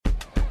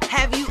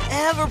Have you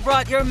ever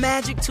brought your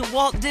magic to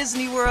Walt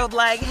Disney World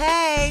like,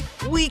 hey,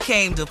 we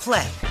came to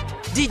play?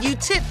 Did you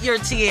tip your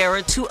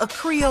tiara to a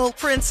Creole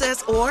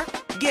princess or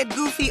get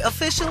goofy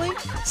officially?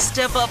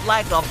 Step up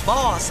like a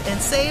boss and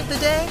save the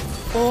day?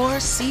 Or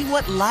see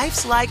what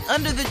life's like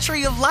under the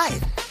tree of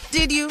life?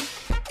 Did you?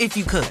 If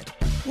you could.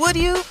 Would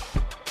you?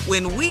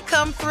 When we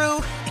come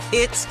through,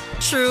 it's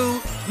true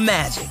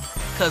magic.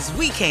 'Cause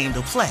we came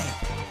to play.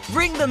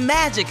 Bring the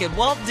magic at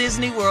Walt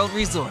Disney World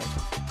Resort.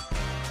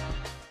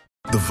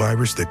 The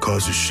virus that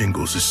causes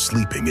shingles is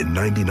sleeping in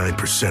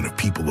 99% of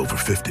people over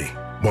 50.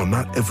 While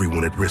not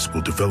everyone at risk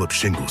will develop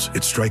shingles,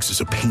 it strikes as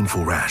a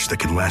painful rash that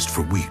can last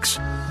for weeks.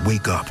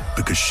 Wake up,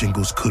 because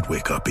shingles could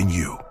wake up in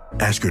you.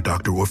 Ask your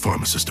doctor or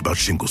pharmacist about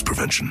shingles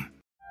prevention.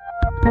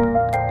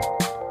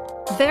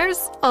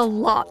 There's a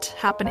lot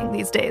happening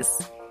these days,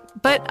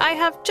 but I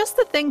have just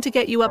the thing to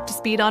get you up to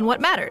speed on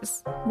what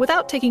matters,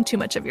 without taking too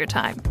much of your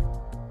time.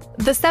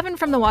 The 7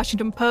 from the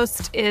Washington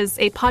Post is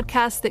a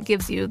podcast that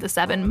gives you the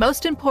 7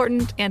 most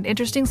important and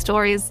interesting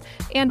stories,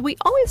 and we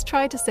always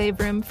try to save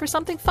room for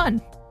something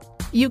fun.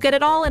 You get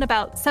it all in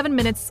about 7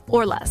 minutes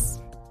or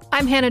less.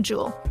 I'm Hannah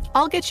Jewell.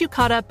 I'll get you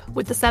caught up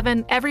with the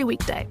 7 every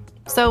weekday.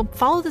 So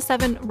follow the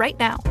 7 right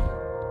now.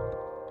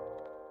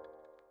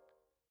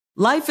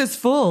 Life is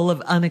full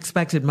of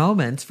unexpected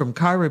moments, from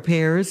car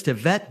repairs to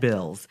vet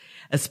bills.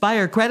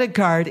 Aspire Credit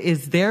Card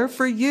is there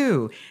for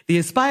you. The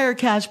Aspire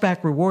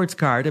Cashback Rewards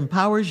Card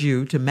empowers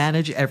you to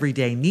manage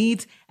everyday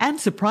needs and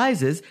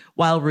surprises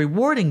while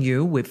rewarding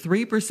you with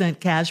 3%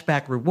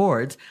 cashback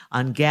rewards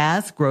on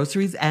gas,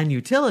 groceries, and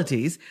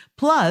utilities,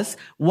 plus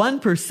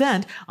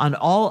 1% on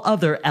all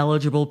other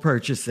eligible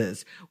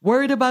purchases.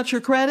 Worried about your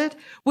credit?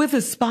 With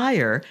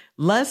Aspire,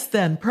 less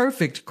than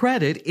perfect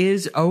credit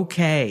is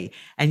okay,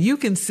 and you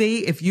can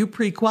see if you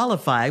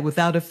pre-qualify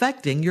without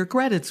affecting your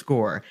credit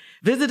score.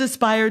 Visit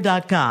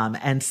Aspire.com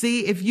and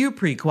see if you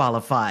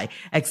pre-qualify.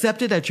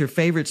 Accepted at your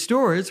favorite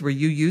stores where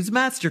you use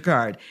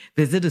MasterCard.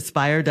 Visit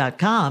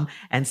Aspire.com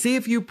and see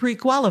if you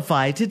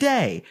pre-qualify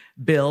today.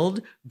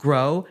 Build,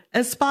 grow,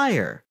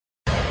 aspire.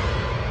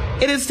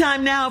 It is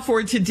time now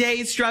for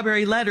today's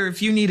Strawberry Letter.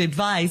 If you need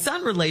advice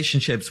on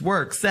relationships,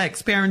 work,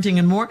 sex, parenting,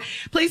 and more,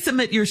 please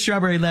submit your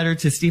Strawberry Letter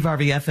to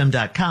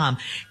steveharveyfm.com.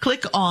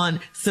 Click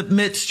on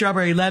Submit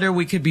Strawberry Letter.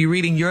 We could be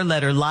reading your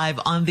letter live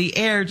on the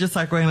air, just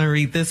like we're going to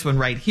read this one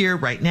right here,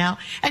 right now.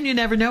 And you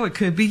never know, it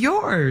could be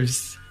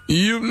yours.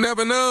 You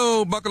never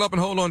know. Buckle up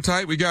and hold on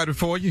tight. We got it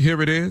for you.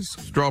 Here it is.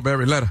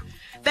 Strawberry Letter.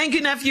 Thank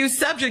you, nephew.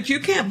 Subject, you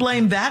can't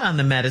blame that on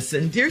the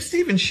medicine. Dear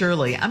Stephen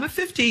Shirley, I'm a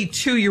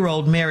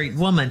 52-year-old married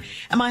woman,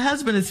 and my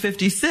husband is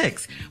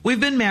 56. We've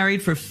been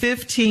married for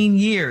 15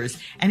 years,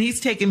 and he's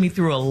taken me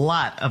through a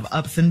lot of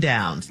ups and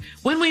downs.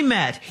 When we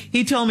met,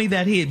 he told me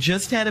that he had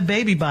just had a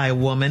baby by a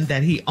woman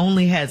that he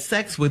only had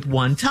sex with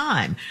one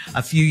time.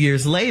 A few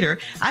years later,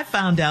 I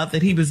found out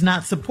that he was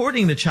not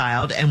supporting the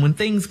child, and when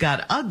things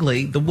got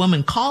ugly, the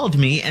woman called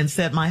me and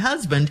said my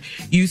husband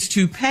used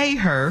to pay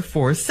her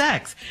for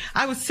sex.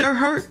 I was so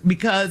hurt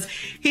because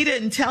he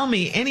didn't tell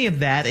me any of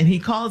that, and he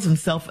calls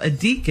himself a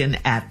deacon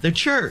at the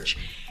church.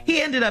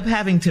 He ended up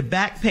having to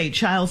back pay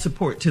child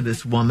support to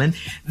this woman.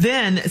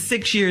 Then,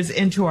 6 years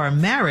into our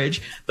marriage,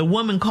 the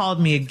woman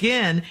called me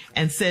again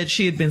and said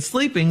she had been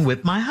sleeping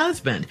with my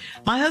husband.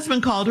 My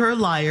husband called her a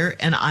liar,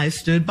 and I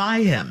stood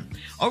by him.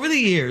 Over the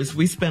years,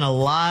 we spent a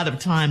lot of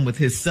time with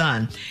his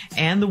son,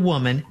 and the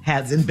woman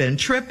hasn't been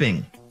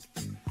tripping.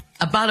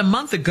 About a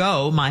month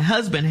ago, my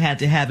husband had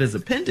to have his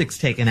appendix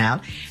taken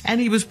out,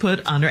 and he was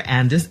put under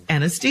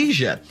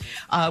anesthesia.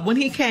 When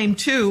he came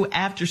to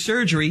after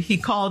surgery, he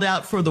called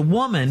out for the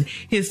woman,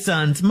 his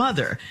son's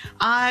mother.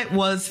 I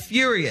was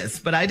furious,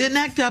 but I didn't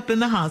act up in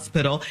the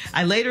hospital.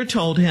 I later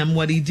told him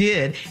what he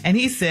did, and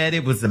he said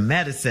it was the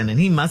medicine, and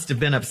he must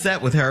have been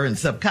upset with her and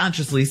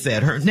subconsciously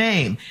said her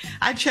name.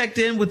 I checked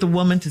in with the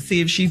woman to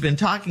see if she'd been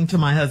talking to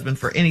my husband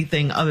for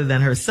anything other than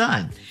her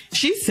son.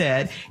 She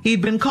said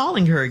he'd been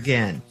calling her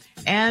again.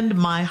 And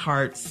my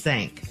heart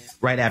sank.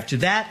 Right after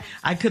that,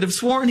 I could have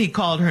sworn he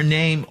called her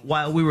name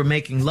while we were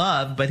making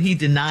love, but he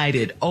denied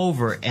it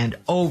over and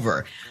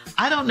over.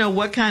 I don't know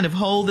what kind of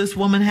hold this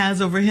woman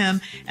has over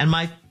him, and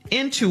my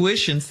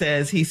intuition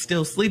says he's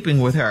still sleeping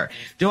with her.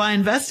 Do I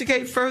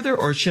investigate further,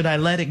 or should I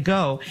let it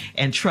go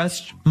and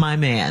trust my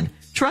man?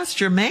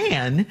 Trust your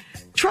man?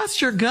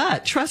 Trust your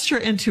gut. Trust your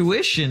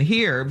intuition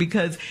here,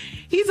 because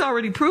he's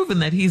already proven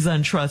that he's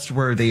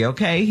untrustworthy,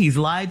 okay? He's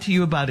lied to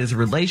you about his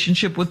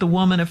relationship with the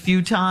woman a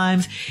few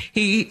times.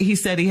 He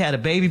said he had a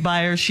baby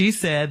by her. She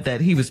said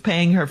that he was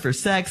paying her for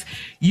sex.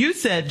 You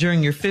said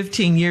during your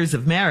 15 years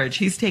of marriage,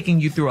 he's taking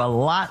you through a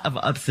lot of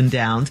ups and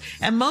downs,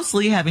 and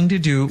mostly having to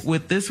do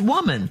with this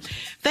woman.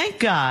 Thank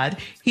God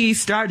he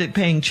started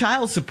paying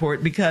child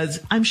support, because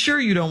I'm sure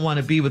you don't want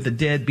to be with a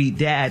deadbeat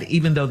dad,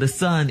 even though the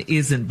son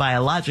isn't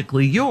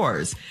biologically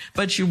yours,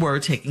 but you were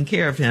taking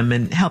care of him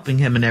and helping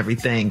him and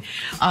everything.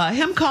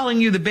 Him calling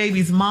you the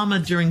baby's mama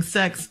during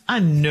sex, I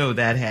know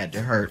that had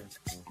to hurt.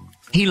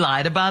 He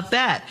lied about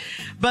that.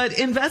 But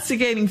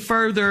investigating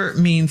further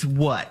means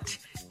what?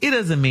 it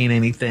doesn't mean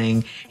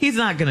anything. He's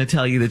not going to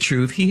tell you the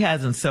truth. He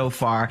hasn't so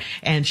far.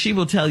 And she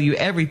will tell you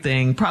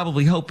everything,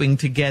 probably hoping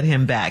to get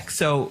him back.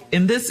 So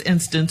in this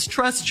instance,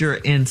 trust your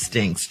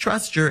instincts.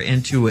 Trust your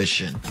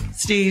intuition.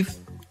 Steve?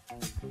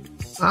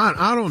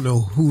 I don't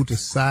know who to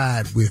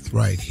side with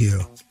right here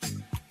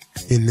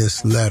in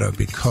this letter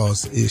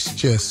because it's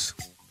just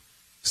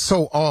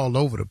so all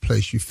over the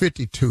place. You're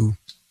 52,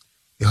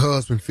 your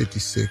husband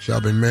 56, y'all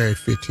been married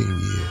 15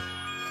 years.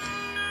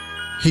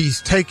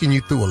 He's taken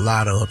you through a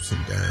lot of ups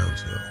and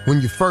downs.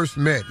 When you first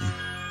met him,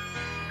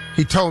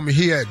 he told me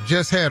he had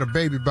just had a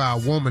baby by a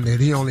woman that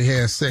he only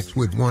had sex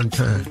with one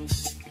time.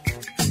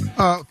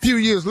 A few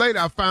years later,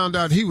 I found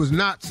out he was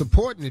not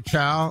supporting the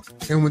child,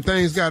 and when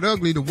things got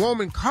ugly, the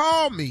woman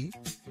called me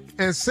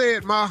and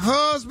said my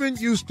husband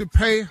used to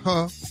pay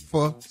her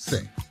for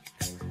sex.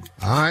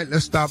 All right,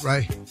 let's stop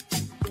right here.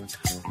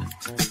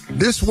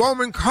 This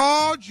woman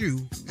called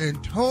you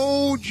and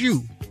told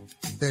you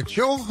that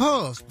your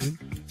husband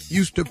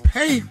used to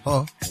pay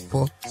her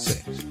for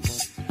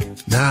sex.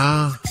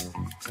 Now,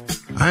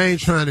 I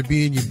ain't trying to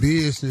be in your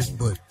business,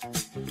 but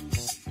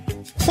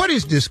what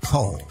is this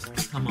called?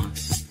 Come on.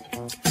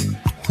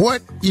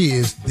 What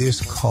is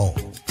this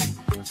called?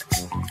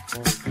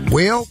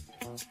 Well,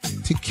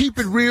 to keep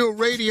it real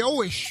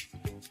radio-ish,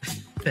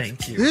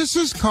 Thank you. this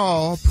is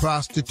called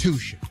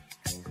prostitution.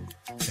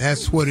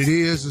 That's what it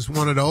is. It's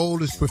one of the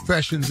oldest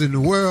professions in the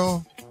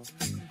world.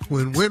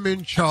 When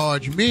women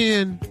charge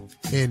men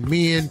and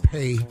men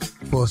pay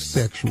for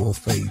sexual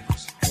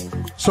favors.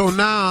 So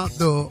now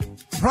the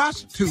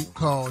prostitute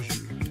calls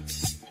you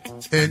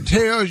and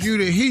tells you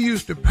that he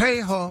used to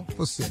pay her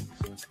for sex.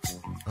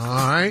 All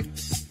right?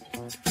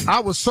 I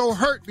was so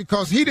hurt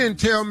because he didn't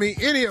tell me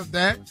any of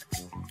that.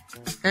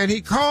 And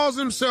he calls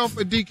himself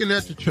a deacon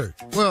at the church.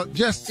 Well,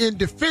 just in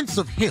defense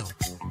of him,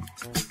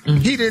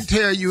 he didn't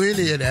tell you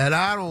any of that.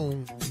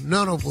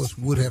 None of us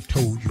would have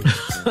told you.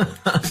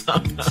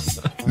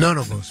 None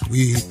of us.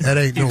 That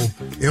ain't no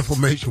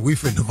information we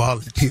finna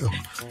volunteer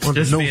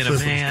under Just no being a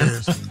man.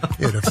 circumstance.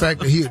 Yeah, the fact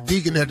that he a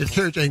deacon at the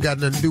church ain't got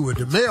nothing to do with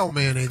it. The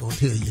mailman ain't gonna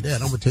tell you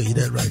that. I'm gonna tell you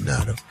that right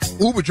now. The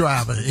Uber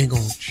driver ain't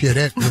gonna share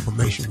that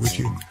information with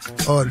you.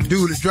 Or the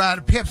dude that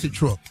drive the Pepsi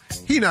truck,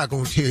 he not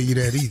gonna tell you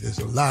that either.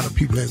 So a lot of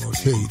people ain't gonna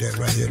tell you that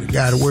right here. The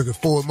guy that work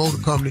at Ford Motor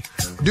Company,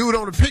 dude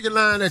on the picket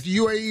line at the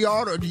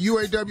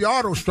UAW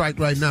auto strike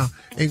right now,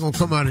 ain't gonna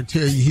come out and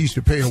tell you he used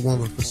to pay a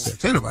woman for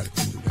sex. Ain't nobody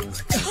gonna do that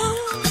right now.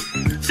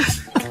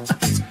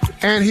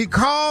 And he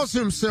calls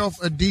himself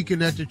a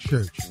deacon at the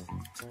church.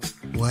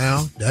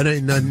 Well, that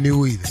ain't nothing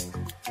new either.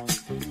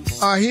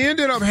 He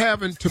ended up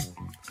having to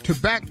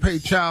back pay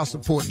child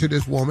support to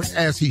this woman,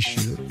 as he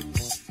should.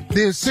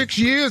 Then 6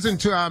 years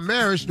into our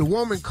marriage, the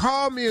woman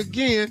called me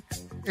again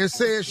and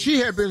said she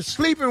had been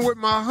sleeping with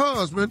my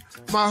husband.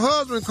 My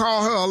husband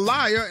called her a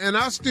liar, and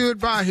I stood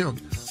by him.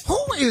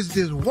 Who is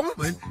this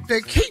woman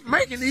that keep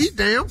making these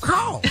damn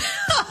calls?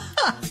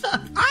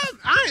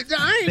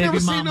 I ain't never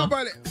seen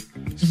nobody.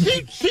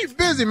 She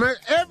busy, man.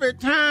 Every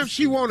time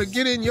she want to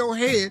get in your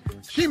head,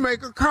 she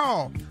make a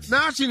call.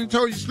 Now she done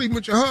told you sleep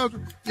with your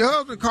husband. Your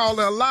husband called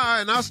her a lie,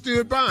 and I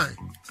stood by him.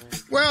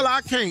 Well,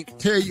 I can't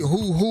tell you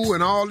who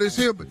and all this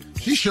here, but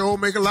she sure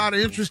make a lot of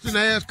interesting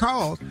ass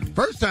calls.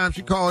 First time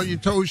she called you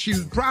and told you she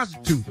was a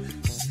prostitute.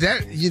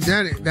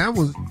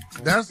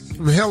 That's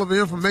some hell of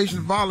information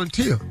to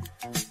volunteer.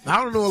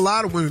 I don't know a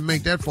lot of women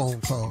make that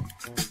phone call.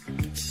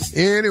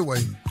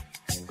 Anyway,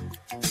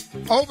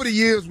 over the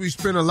years, we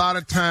spent a lot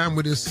of time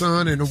with his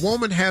son, and the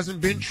woman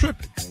hasn't been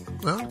tripping.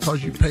 Well,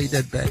 because you paid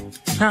that back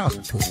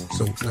child support,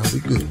 so now we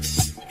good.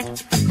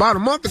 About a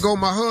month ago,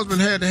 my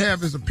husband had to have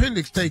his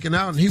appendix taken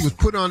out, and he was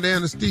put under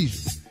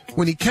anesthesia.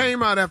 When he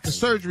came out after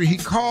surgery, he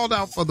called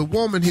out for the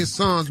woman, his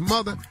son's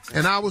mother,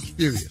 and I was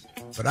furious.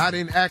 But I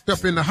didn't act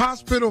up in the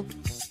hospital.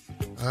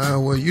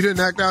 Well, you didn't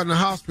act out in the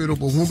hospital,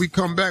 but when we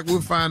come back,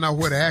 we'll find out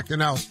where the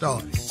acting out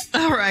started.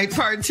 All right,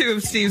 part 2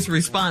 of Steve's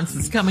response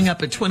is coming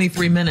up at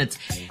 23 minutes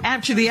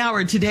after the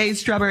hour. Today's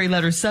Strawberry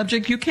Letter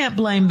subject, you can't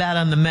blame that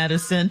on the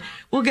medicine.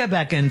 We'll get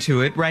back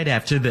into it right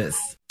after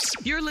this.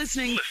 You're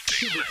listening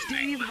to the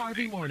Steve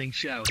Harvey Morning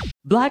Show.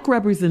 Black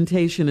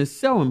representation is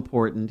so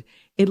important.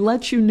 It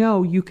lets you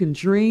know you can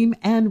dream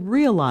and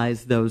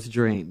realize those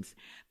dreams.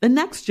 The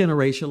next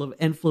generation of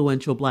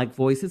influential Black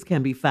voices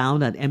can be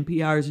found on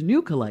NPR's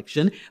new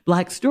collection,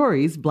 Black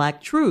Stories,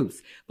 Black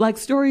Truths. Black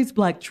Stories,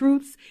 Black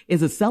Truths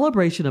is a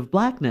celebration of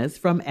Blackness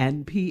from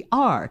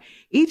NPR.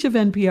 Each of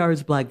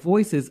NPR's Black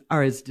voices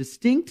are as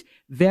distinct,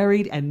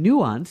 varied, and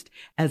nuanced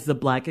as the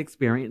Black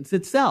experience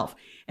itself.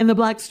 In the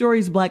Black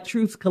Stories, Black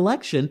Truths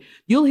collection,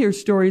 you'll hear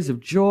stories of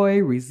joy,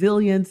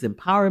 resilience,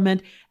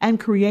 empowerment, and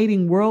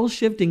creating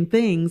world-shifting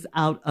things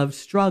out of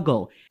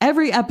struggle.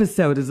 Every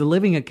episode is a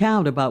living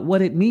account about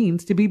what it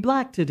means to be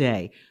Black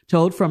today,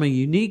 told from a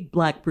unique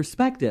Black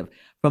perspective.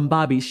 From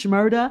Bobby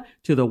Shmurda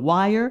to The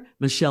Wire,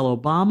 Michelle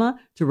Obama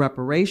to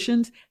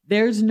reparations,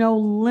 there's no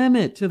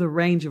limit to the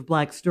range of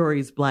Black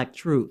Stories, Black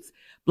Truths.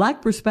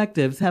 Black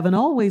perspectives haven't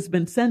always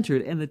been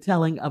centered in the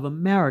telling of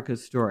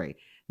America's story.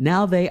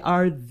 Now they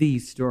are the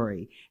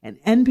story. And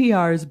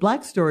NPR's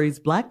Black Stories,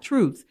 Black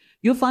Truths,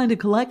 you'll find a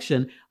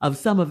collection of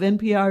some of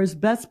NPR's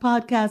best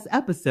podcast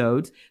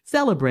episodes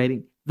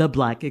celebrating the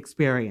Black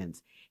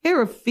experience.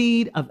 Hear a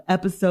feed of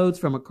episodes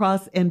from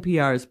across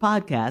NPR's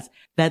podcasts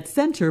that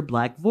center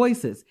Black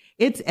voices.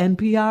 It's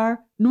NPR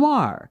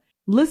Noir.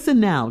 Listen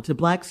now to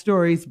Black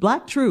Stories,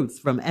 Black Truths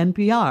from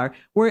NPR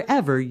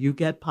wherever you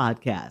get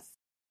podcasts.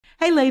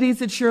 Hey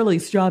ladies, it's Shirley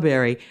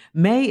Strawberry.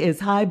 May is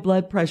High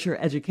Blood Pressure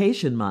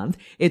Education Month.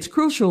 It's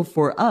crucial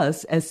for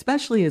us,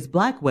 especially as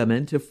Black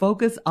women, to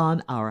focus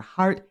on our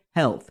heart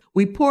health.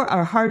 We pour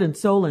our heart and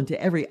soul into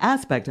every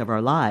aspect of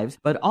our lives,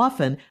 but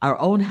often our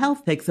own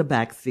health takes a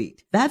back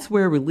seat. That's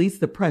where Release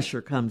the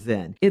Pressure comes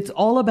in. It's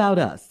all about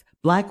us.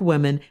 Black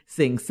women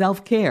seeing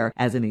self-care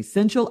as an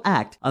essential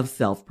act of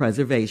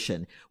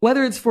self-preservation.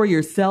 Whether it's for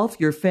yourself,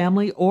 your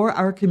family, or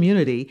our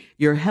community,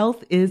 your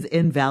health is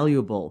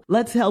invaluable.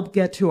 Let's help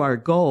get to our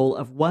goal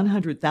of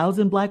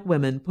 100,000 Black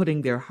women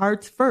putting their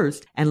hearts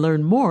first and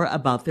learn more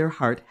about their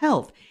heart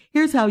health.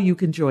 Here's how you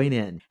can join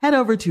in. Head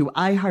over to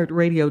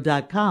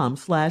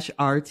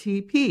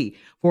iHeartRadio.com/RTP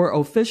for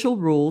official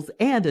rules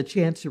and a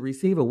chance to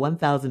receive a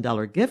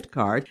 $1,000 gift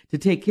card to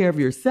take care of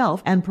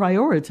yourself and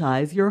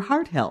prioritize your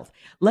heart health.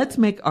 Let's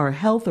make our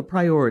health a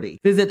priority.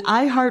 Visit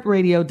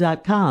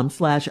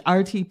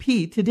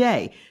iHeartRadio.com/RTP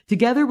today.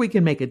 Together we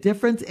can make a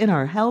difference in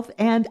our health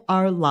and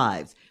our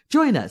lives.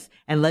 Join us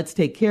and let's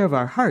take care of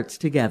our hearts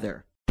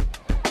together.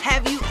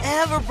 Have you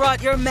ever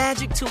brought your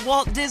magic to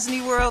Walt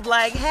Disney World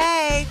like,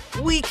 hey,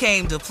 we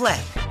came to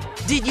play?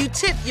 Did you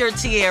tip your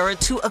tiara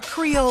to a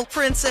Creole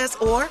princess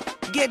or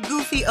get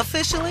goofy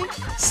officially?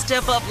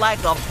 Step up like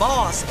a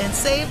boss and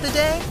save the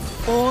day?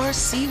 Or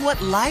see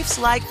what life's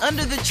like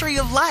under the tree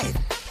of life?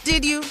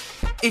 Did you?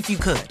 If you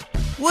could.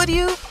 Would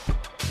you?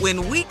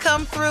 When we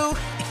come through,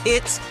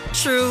 it's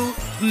true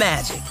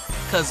magic.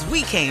 'Cause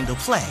we came to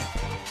play.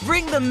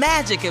 Bring the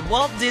magic at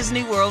Walt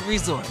Disney World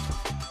Resort.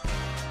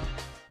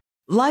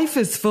 Life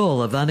is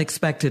full of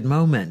unexpected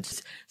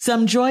moments,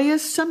 some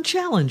joyous, some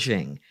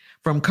challenging.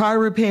 From car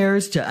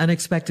repairs to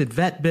unexpected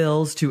vet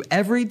bills to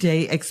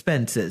everyday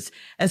expenses,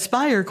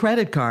 Aspire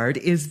Credit Card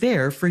is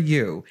there for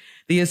you.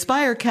 The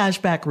Aspire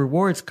Cashback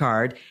Rewards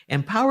Card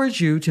empowers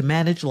you to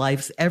manage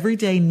life's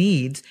everyday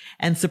needs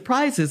and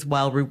surprises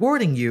while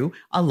rewarding you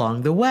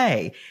along the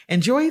way.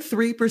 Enjoy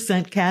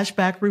 3%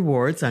 cashback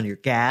rewards on your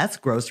gas,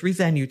 groceries,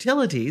 and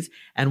utilities,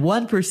 and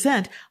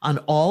 1% on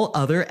all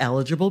other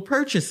eligible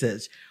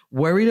purchases.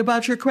 Worried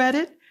about your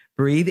credit?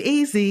 Breathe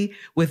easy.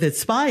 With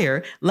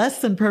Aspire, less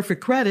than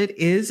perfect credit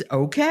is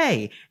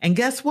okay. And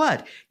guess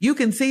what? You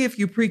can see if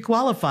you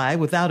pre-qualify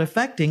without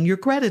affecting your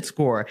credit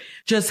score.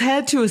 Just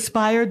head to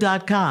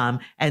aspire.com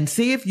and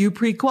see if you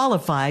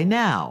pre-qualify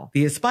now.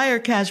 The Aspire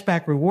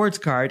Cashback Rewards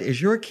Card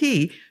is your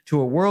key to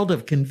a world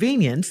of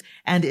convenience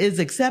and is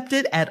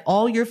accepted at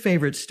all your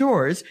favorite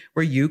stores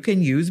where you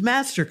can use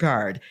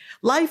MasterCard.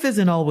 Life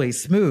isn't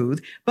always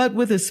smooth, but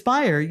with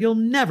Aspire, you'll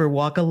never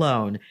walk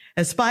alone.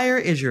 Aspire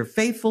is your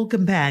faithful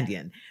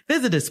companion.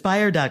 Visit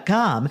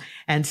aspire.com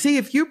and see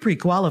if you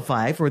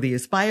pre-qualify for the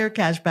Aspire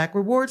Cashback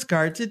Rewards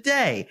Card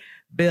today.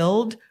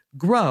 Build,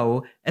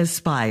 grow,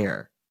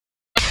 aspire.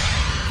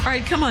 All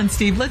right, come on,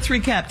 Steve. Let's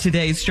recap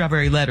today's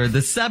Strawberry Letter.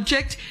 The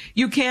subject,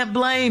 you can't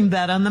blame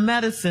that on the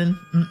medicine.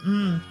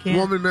 Can't.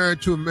 Woman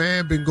married to a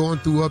man, been going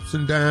through ups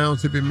and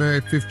downs. They've been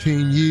married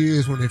 15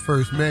 years. When they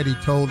first met, he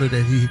told her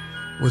that he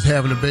was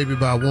having a baby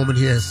by a woman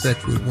he had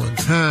sex with one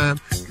time.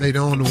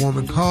 Later on, the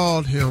woman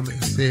called him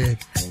and said,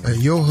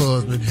 your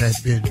husband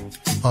had been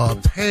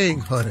paying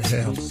her to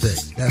have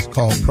sex. That's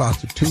called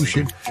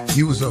prostitution.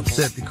 He was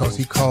upset because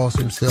he calls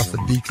himself a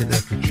deacon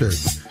at the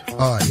church.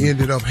 He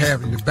ended up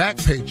having to back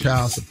pay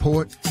child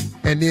support.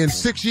 And then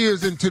 6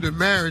 years into the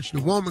marriage,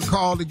 the woman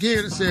called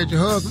again and said your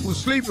husband was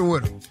sleeping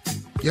with her.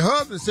 Your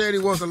husband said he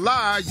was a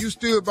liar. You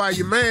stood by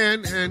your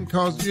man, and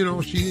cause, you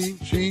know, she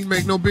ain't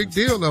make no big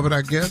deal of it,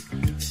 I guess.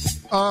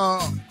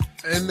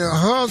 And the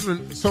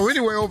husband, so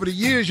anyway, over the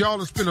years, y'all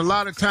have spent a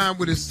lot of time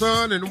with his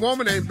son, and the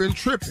woman ain't been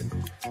tripping.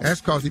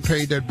 That's because he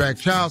paid that back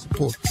child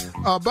support.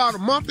 About a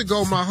month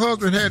ago, my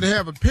husband had to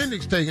have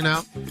appendix taken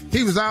out.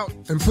 He was out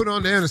and put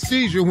under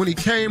anesthesia. When he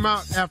came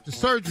out after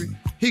surgery,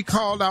 he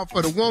called out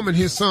for the woman,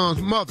 his son's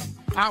mother.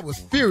 I was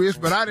furious,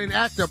 but I didn't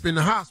act up in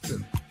the hospital.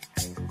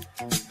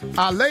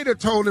 I later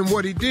told him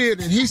what he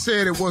did, and he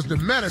said it was the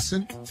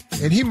medicine,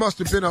 and he must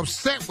have been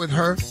upset with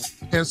her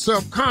and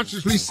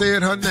subconsciously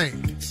said her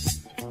name.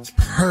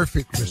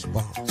 Perfect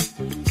response.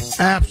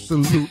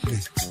 Absolutely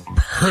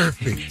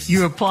perfect.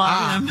 You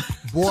applaud him.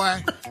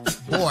 Boy.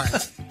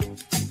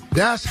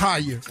 That's how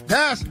you,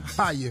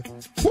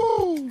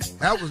 woo,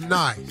 that was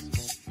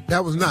nice.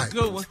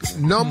 Good one.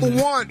 Number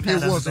one,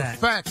 it was a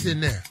fact in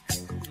there.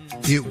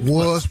 It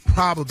was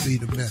probably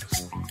the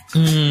medicine.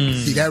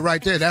 See that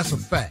right there? That's a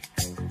fact.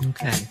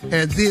 Okay.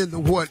 And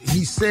then what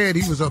he said,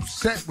 he was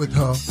upset with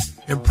her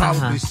and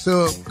probably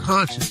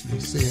subconsciously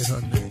said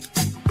her name.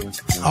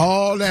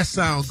 All that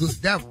sounds good.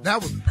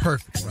 That was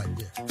perfect right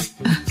there.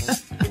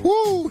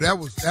 Woo! That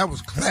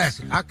was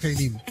classic. I can't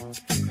even.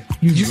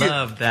 You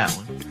love that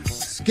one.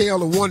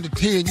 scale of 1 to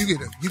 10, you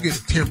get a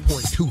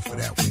 10.2 for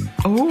that one.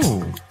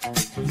 Oh.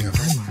 Yeah.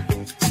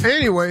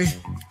 Anyway,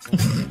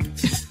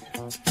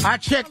 I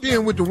checked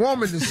in with the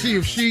woman to see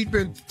if she'd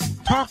been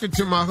talking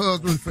to my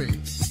husband for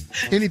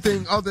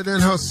anything other than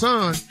her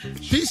son.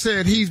 She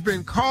said he's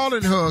been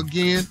calling her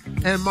again,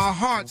 and my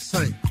heart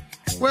sank.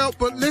 Well,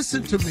 but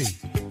listen to me.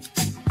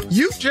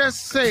 You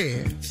just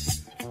said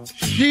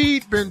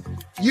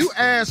you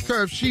asked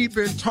her if she'd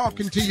been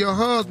talking to your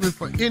husband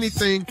for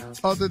anything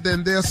other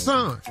than their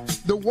son.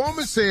 The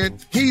woman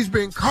said he's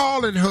been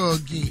calling her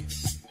again,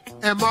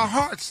 and my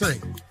heart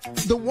sank.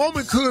 The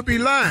woman could be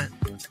lying.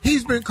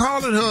 He's been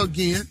calling her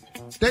again.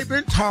 They've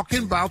been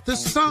talking about the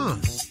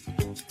son.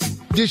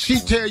 Did she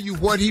tell you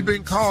what he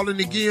been calling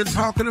again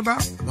talking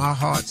about? My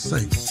heart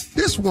sank.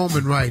 This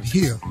woman right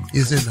here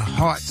is in the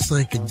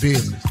heart-sinking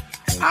business.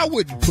 I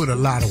wouldn't put a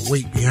lot of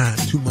weight behind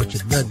too much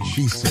of nothing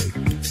she said.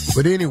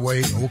 But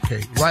anyway,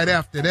 okay, right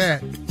after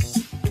that,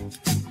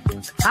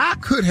 I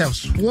could have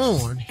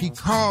sworn he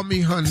called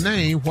me her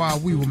name while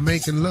we were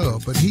making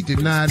love, but he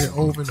denied it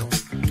over and over.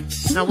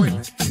 Now, wait a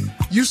minute.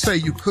 You say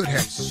you could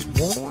have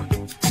sworn?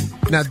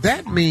 Now,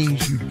 that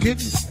means you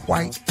didn't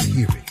quite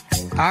hear it.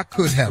 I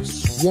could have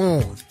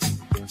sworn.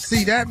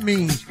 See, that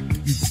means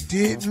you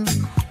didn't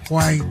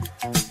quite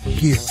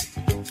hear it.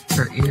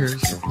 Her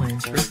ears are playing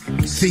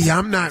tricks. See,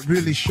 I'm not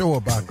really sure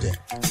about that.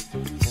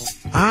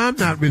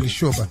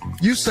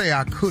 You say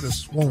I could have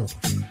sworn.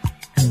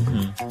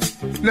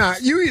 Mm-hmm. Now,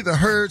 you either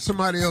heard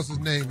somebody else's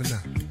name or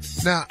not.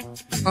 Now,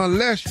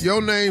 unless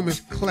your name is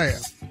Claire.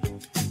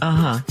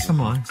 Come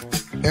on.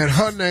 And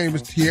her name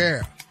is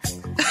Tiara.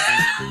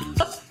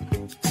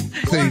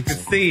 I can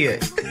see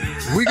it.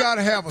 We got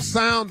to have a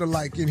sound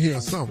alike in here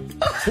or something.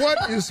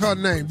 What is her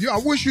name? I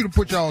wish you to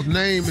put y'all's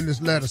name in this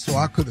letter so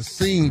I could have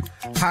seen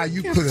how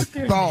you could have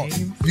thought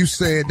you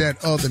said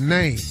that other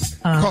name.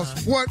 Because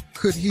what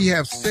could he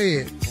have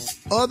said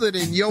other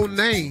than your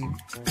name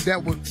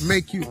that would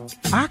make you...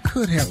 I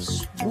could have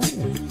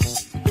sworn.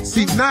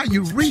 See, now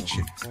you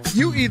reaching.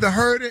 You either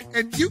heard it,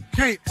 and you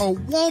can't... A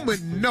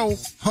woman know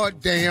her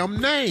damn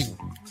name.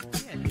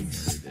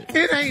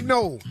 It ain't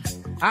no...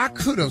 I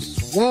could have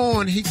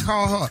sworn he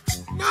called her.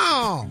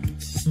 No.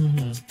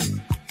 Mm-hmm.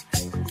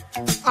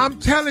 I'm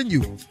telling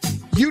you,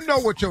 you know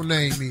what your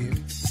name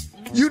is.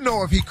 You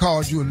know if he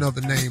called you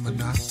another name or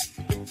not.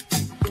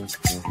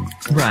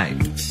 Right.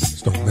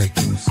 This don't make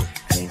no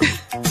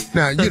sense.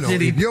 Now, you know,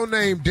 if your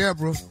name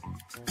Deborah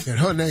and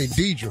her name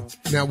Deidre,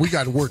 now we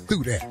got to work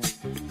through that.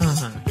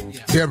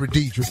 Yeah. Deborah,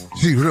 Deidre.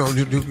 See, you know,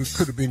 it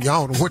could have been,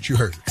 y'all don't know what you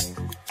heard.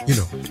 You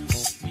know.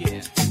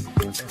 Yeah.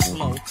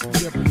 Hello.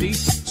 Deborah,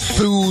 Deidre.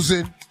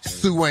 Susan,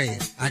 Sue-Ann.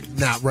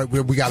 Now, right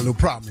where we got a little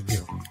problem in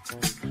here.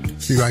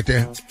 See right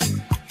there?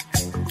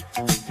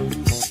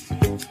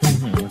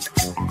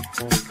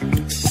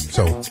 Mm-hmm.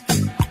 So,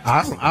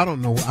 I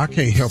don't know. I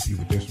can't help you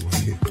with this one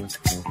here.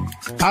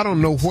 I don't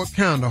know what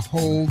kind of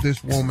hold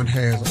this woman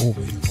has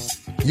over you.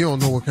 You don't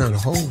know what kind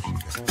of hold she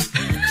got.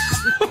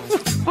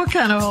 What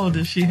kind of hold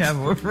does she have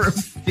over him,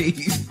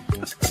 Steve?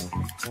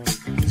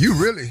 You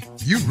really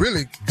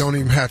don't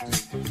even have to.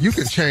 You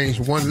can change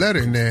one letter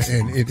in there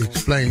and it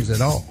explains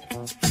it all.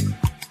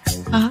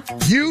 Uh-huh.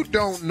 You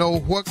don't know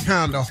what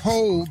kind of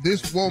hold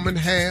this woman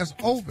has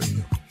over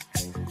him.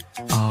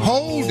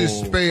 Hold is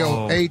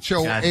spelled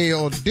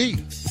H-O-L-D.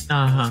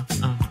 Uh-huh.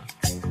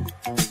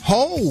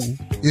 Hold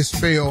is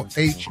spelled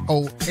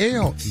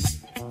H-O-L-E.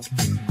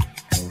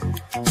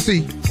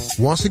 See,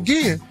 once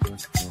again,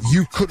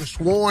 you could have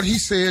sworn he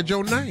said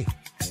your name.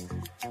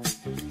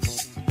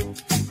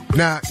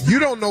 Now, you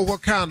don't know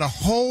what kind of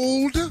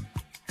hold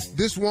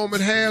this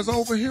woman has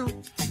over him?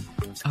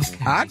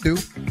 Okay. I do.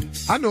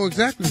 I know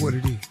exactly what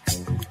it is.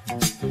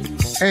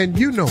 And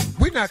you know,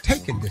 we're not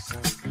taking this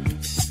out.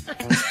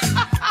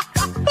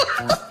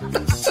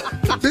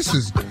 This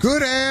is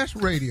good-ass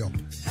radio.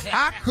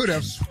 I could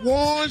have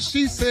sworn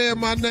she said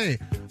my name.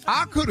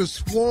 I could have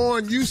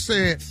sworn you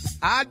said,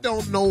 I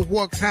don't know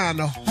what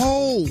kind of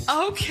hold.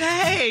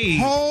 Okay.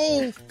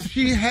 Hold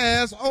she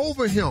has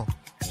over him.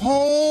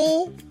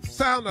 Hold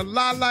sound a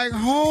lot like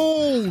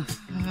hold.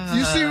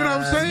 You see what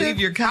I'm saying? Leave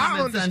your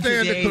comments I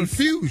understand the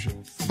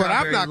confusion, but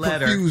I'm not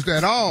confused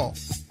at all.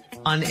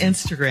 On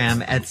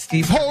Instagram at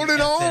Steve. Hold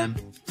it on.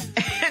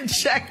 And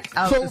check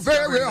out So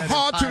very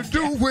hard to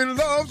do when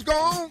love's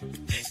gone.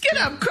 Get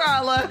up,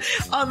 Carla,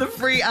 on the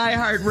free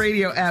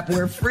iHeartRadio app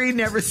where free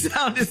never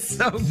sounded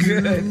so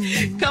good.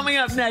 Coming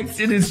up next,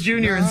 it is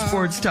Junior and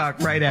Sports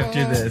Talk right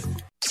after this.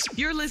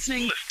 You're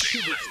listening to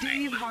the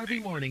Steve Harvey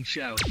Morning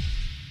Show.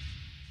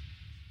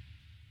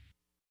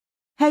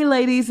 Hey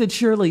ladies, it's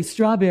Shirley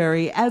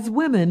Strawberry. As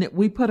women,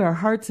 we put our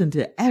hearts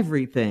into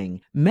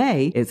everything.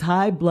 May is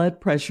High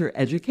Blood Pressure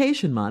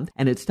Education Month,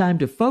 and it's time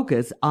to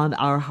focus on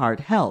our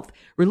heart health.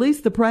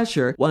 Release the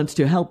Pressure wants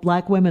to help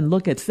Black women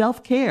look at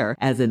self-care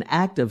as an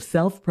act of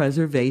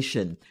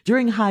self-preservation.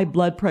 During High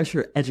Blood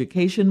Pressure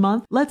Education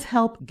Month, let's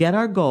help get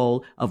our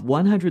goal of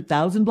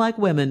 100,000 Black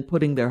women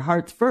putting their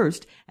hearts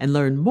first and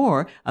learn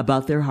more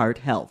about their heart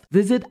health.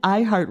 Visit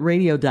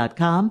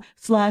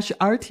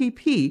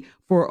iHeartRadio.com/RTP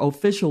for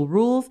official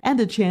rules and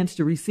a chance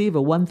to receive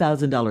a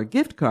 $1,000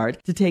 gift card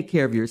to take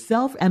care of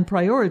yourself and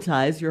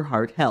prioritize your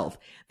heart health.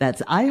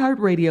 That's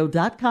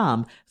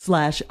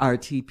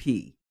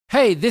iHeartRadio.com/RTP.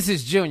 Hey, this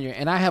is Junior,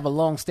 and I have a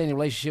long-standing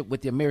relationship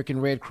with the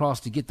American Red Cross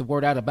to get the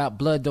word out about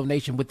blood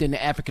donation within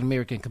the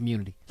African-American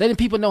community, letting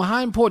people know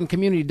how important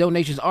community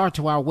donations are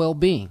to our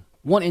well-being.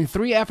 1 in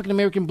 3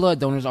 African-American blood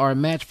donors are a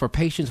match for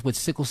patients with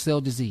sickle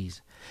cell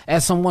disease.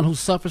 As someone who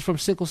suffers from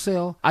sickle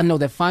cell, I know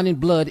that finding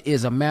blood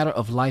is a matter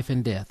of life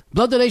and death.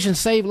 Blood donations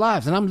save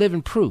lives, and I'm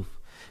living proof.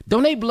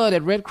 Donate blood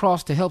at Red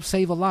Cross to help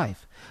save a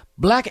life.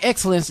 Black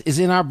excellence is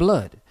in our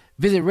blood.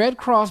 Visit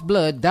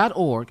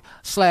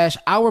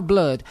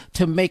redcrossblood.org/ourblood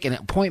to make an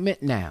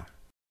appointment now.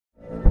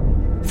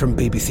 From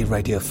BBC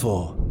Radio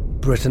 4,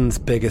 Britain's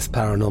biggest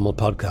paranormal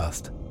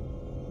podcast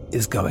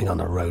is going on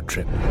a road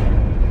trip.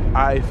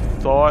 I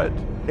thought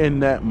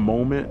in that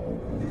moment,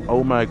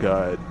 oh my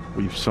God,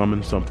 we've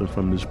summoned something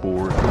from this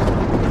board.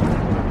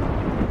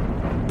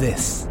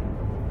 This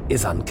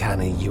is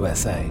Uncanny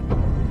USA.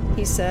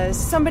 He says,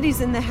 somebody's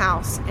in the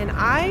house, and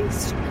I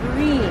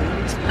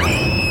screamed.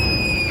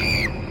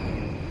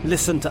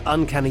 Listen to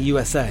Uncanny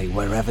USA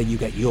wherever you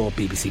get your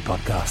BBC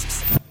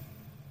podcasts,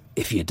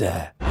 if you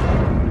dare.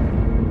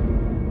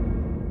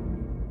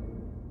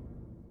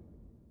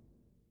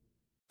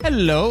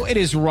 Hello, it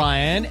is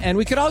Ryan, and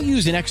we could all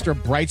use an extra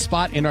bright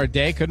spot in our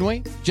day, couldn't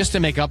we? Just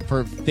to make up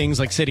for things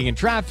like sitting in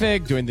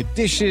traffic, doing the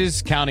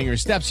dishes, counting your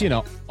steps, you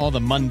know, all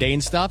the mundane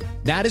stuff.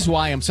 That is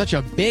why I'm such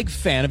a big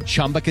fan of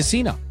Chumba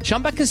Casino.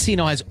 Chumba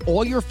Casino has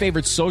all your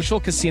favorite social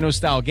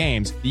casino-style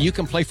games that you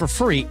can play for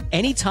free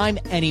anytime,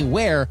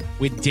 anywhere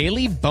with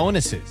daily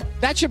bonuses.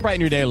 That should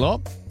brighten your day a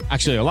little.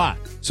 Actually, a lot.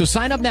 So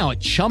sign up now at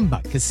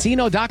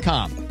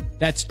ChumbaCasino.com.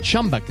 That's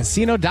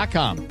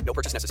ChumbaCasino.com. No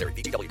purchase necessary.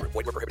 VGW Group.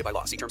 Void where prohibited by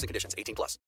law. See terms and conditions. 18+.